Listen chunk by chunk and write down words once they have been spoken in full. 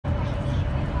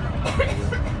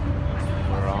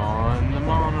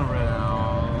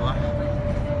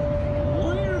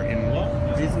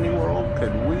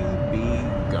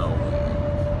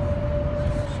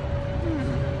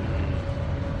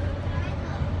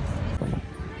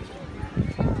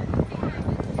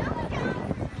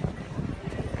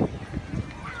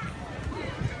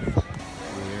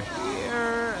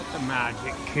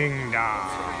Kingdom.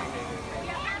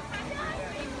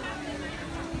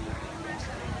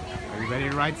 Are you ready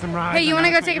to ride some rides? Hey, you want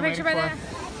to go take a picture by that?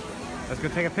 Let's go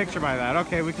take a picture by that.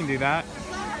 Okay, we can do that.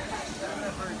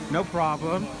 No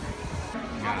problem.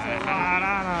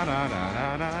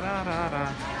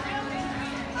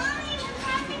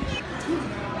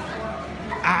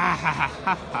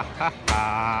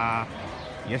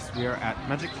 Yes, we are at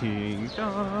Magic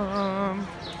Kingdom.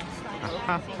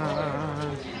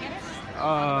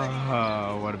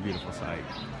 Oh, what a beautiful sight.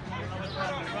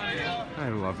 I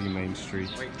love you, Main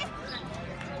Street.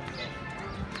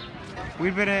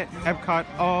 We've been at Epcot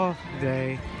all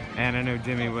day, and I know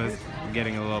Jimmy was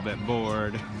getting a little bit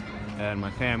bored, and my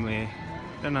family,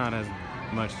 they're not as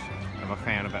much of a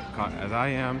fan of Epcot as I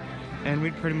am, and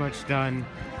we'd pretty much done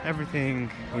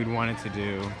everything we'd wanted to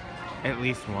do at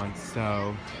least once.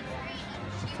 So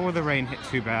before the rain hit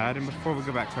too bad and before we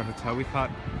go back to our hotel, we thought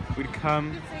we'd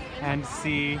come and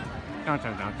see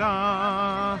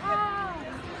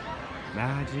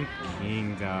Magic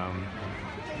Kingdom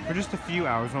for just a few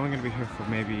hours. We're only going to be here for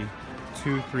maybe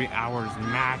 2-3 hours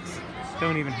max.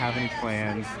 Don't even have any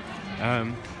plans.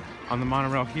 On the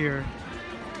monorail here,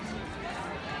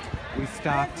 we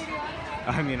stopped.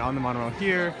 On the monorail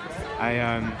here, I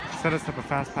set us up a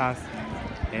fast pass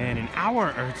in an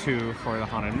hour or two for the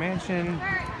Haunted Mansion.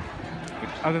 But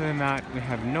other than that, we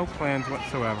have no plans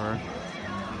whatsoever.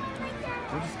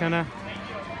 We're just gonna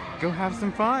go have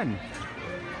some fun.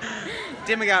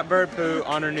 Demi got bird poo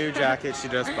on her new jacket she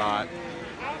just bought.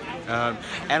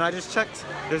 And I just checked,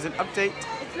 there's an update.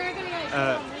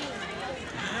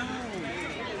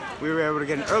 We were able to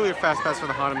get an earlier fast pass for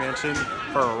the Haunted Mansion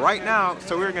for right now,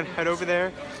 so we're gonna head over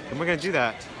there and we're gonna do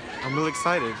that. I'm really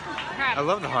excited. I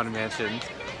love the Haunted Mansion.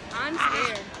 I'm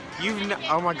scared.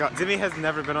 Oh my god, Demi has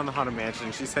never been on the Haunted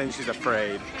Mansion. She's saying she's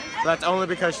afraid. That's only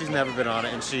because she's never been on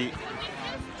it, and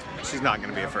she's not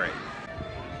gonna be afraid.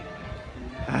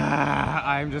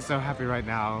 I'm just so happy right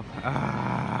now.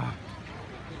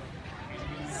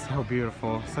 So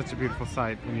beautiful, such a beautiful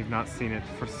sight when you've not seen it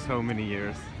for so many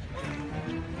years.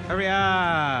 Hurry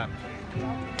up!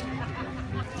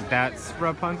 That's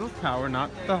Rapunzel's Tower,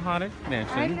 not the Haunted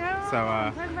Mansion. I know. So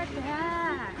Talk about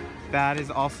that. that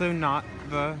is also not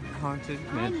the Haunted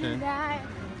Mansion.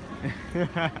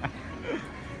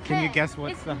 Can you guess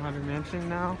what's the Haunted Mansion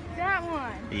now? That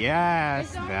one.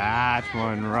 Yes, that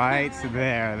one right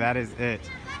there. That is it.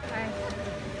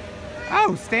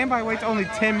 Oh, standby wait's only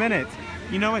 10 minutes.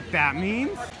 You know what that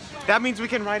means? That means we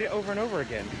can ride it over and over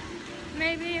again.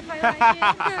 Maybe if I like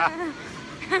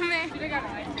it. Maybe.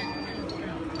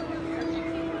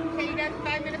 Okay, you guys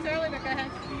 5 minutes early, but go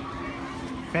ahead.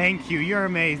 Thank you, you're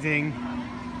amazing.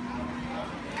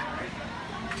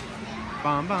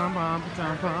 Bum bum bum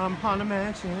bum bum, Haunted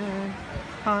Mansion,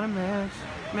 Haunted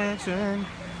Mansion.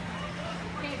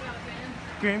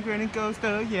 Grim Grinning Ghost,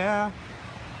 oh yeah.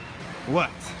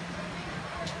 What?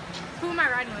 Who am I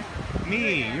riding with?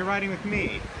 Me, you're riding with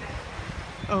me.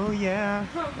 Oh yeah,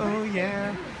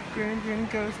 Grim Grinning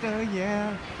Ghost, oh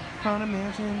yeah. Haunted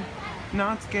Mansion,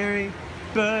 not scary,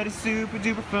 but it's super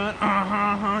duper fun.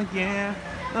 Yeah,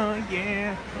 oh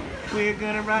yeah. We're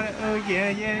gonna ride it, oh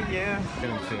yeah. Get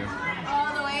them too.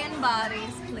 All the way in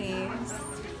bodies, please.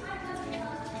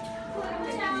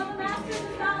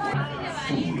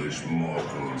 Foolish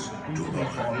mortals, to the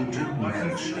Haunted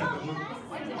Mansion.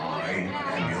 I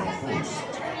am your host,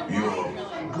 your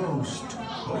ghost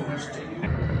host.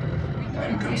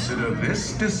 And consider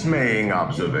this dismaying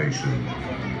observation.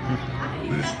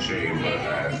 This chamber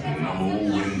has no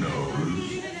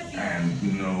windows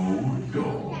and no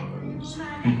doors.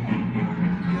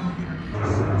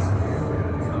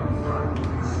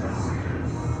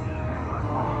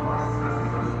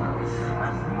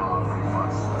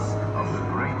 of the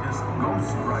greatest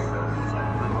ghost writers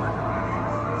of the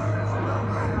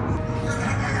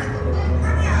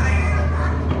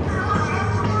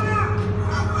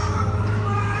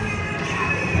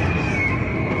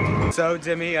land. So,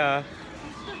 Demi,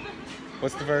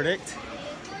 what's the verdict?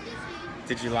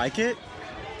 Did you like it?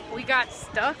 We got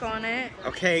stuck on it.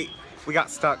 Okay, we got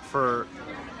stuck for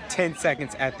 10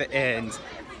 seconds at the end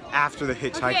after the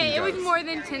hitchhiking Okay, it was ghost. more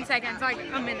than 10 seconds, like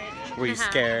a minute. Were you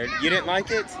scared? You didn't like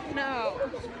it? No.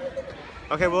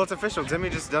 Okay, well, it's official. Demi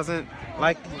just doesn't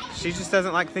like, she just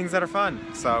doesn't like things that are fun,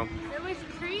 so. It was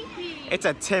creepy. It's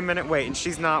a 10-minute wait, and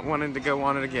she's not wanting to go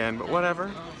on it again, but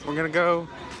whatever. We're gonna go,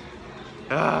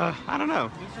 I don't know.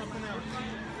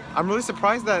 I'm really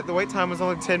surprised that the wait time was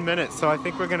only 10 minutes, so I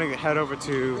think we're gonna head over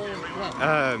to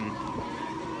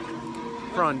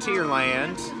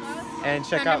Frontierland and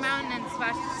check Thunder out Mountain and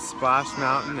Splash. Splash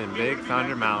Mountain and Big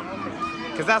Thunder Mountain,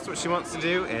 because that's what she wants to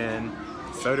do in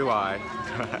So do I.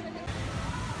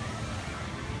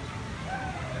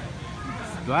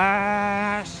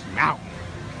 Splash Mountain.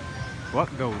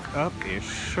 What goes up is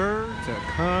sure to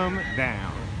come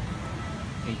down,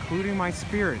 including my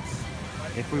spirits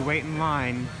if we wait in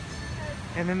line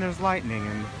and then there's lightning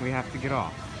and we have to get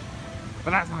off. But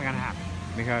that's not gonna happen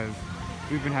because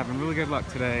we've been having really good luck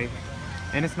today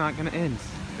and it's not gonna end.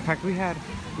 In fact, we had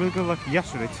really good luck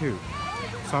yesterday too.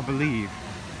 So I believe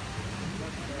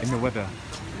in the weather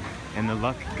and the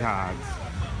luck gods.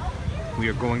 We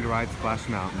are going to ride Splash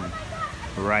Mountain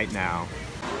right now.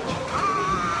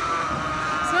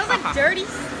 Smells like dirty,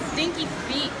 stinky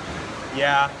feet.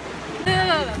 Yeah.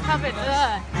 Ugh, puppet.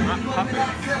 Ugh. Not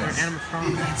puppets, they're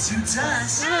animatronics.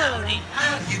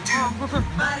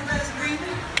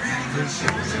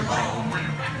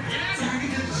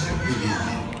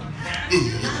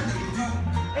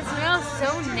 It smells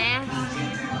so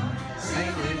nasty.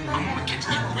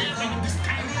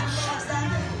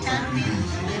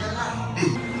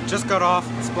 Just got off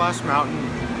Splash Mountain.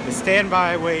 The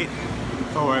standby wait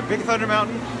for Big Thunder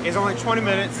Mountain is only 20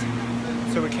 minutes,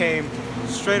 so we came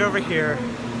straight over here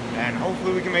and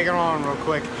hopefully we can make it on real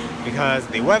quick because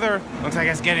the weather looks like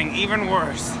it's getting even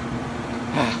worse.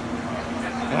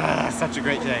 Such a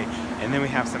great day. And then we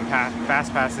have some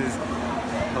fast passes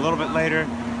a little bit later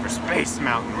for Space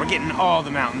Mountain. We're getting all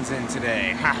the mountains in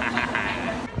today.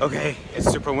 Okay,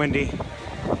 it's super windy.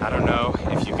 I don't know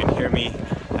if you can hear me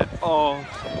at all,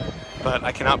 but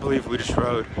I cannot believe we just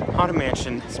rode Haunted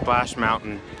Mansion, Splash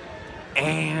Mountain,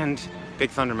 and Big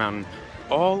Thunder Mountain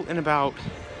all in about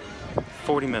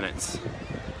 40 minutes.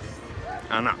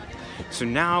 I don't know. So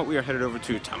now we are headed over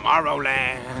to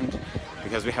Tomorrowland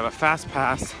because we have a fast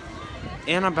pass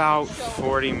in about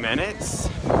 40 minutes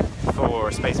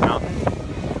for Space Mountain.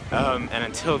 And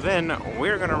until then,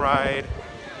 we're gonna ride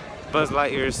Buzz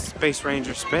Lightyear's Space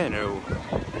Ranger Spin. Ooh.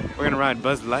 We're gonna ride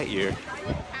Buzz Lightyear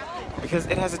because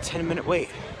it has a 10-minute wait.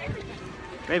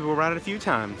 Maybe we'll ride it a few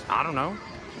times. I don't know.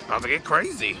 It's about to get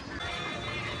crazy.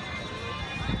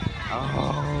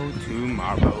 Oh,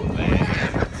 Tomorrowland.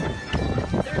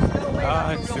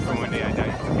 It's super windy. I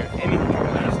don't hear anything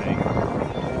that they're saying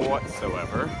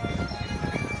whatsoever.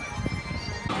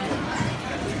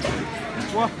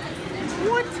 What?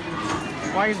 What?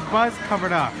 Why is Buzz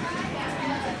covered up?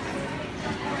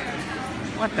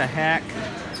 What the heck?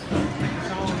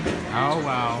 Oh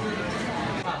wow.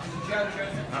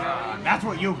 That's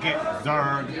what you get,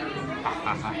 Zurg.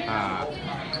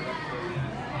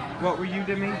 What were you,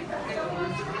 Demi?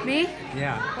 Me?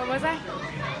 Yeah. What was I?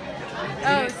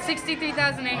 Oh,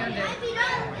 63,800.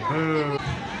 Boo.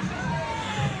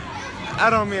 I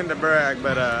don't mean to brag,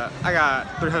 but I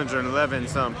got 311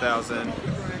 some thousand.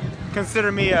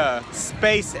 Consider me a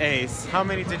space ace. How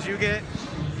many did you get?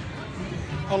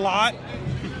 A lot.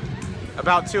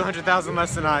 About 200,000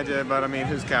 less than I did, but I mean,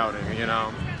 who's counting, you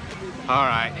know? All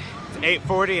right, it's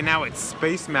 8:40 and now it's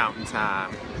Space Mountain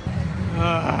time.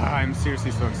 I'm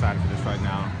seriously so excited for this right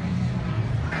now.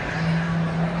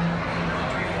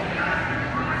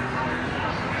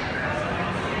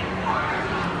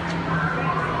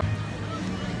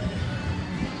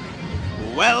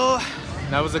 Well,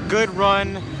 that was a good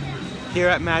run here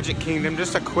at Magic Kingdom.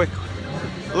 Just a quick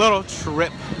little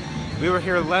trip. We were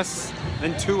here less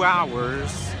than 2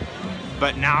 hours,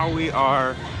 but now we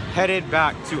are headed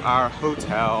back to our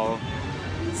hotel,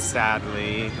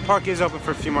 sadly. The park is open for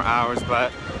a few more hours,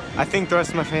 but I think the rest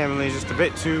of my family is just a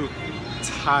bit too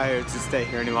tired to stay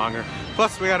here any longer.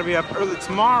 Plus, we gotta be up early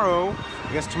tomorrow,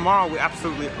 because tomorrow we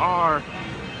absolutely are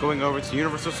going over to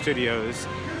Universal Studios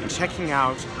and checking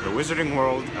out the Wizarding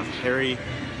World of Harry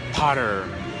Potter.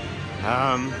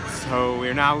 So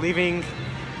we're now leaving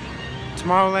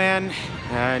Tomorrowland,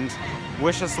 and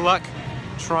wish us luck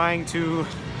trying to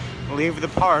leave the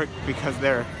park because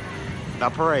the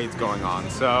parade's going on.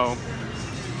 So,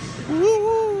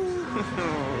 woo!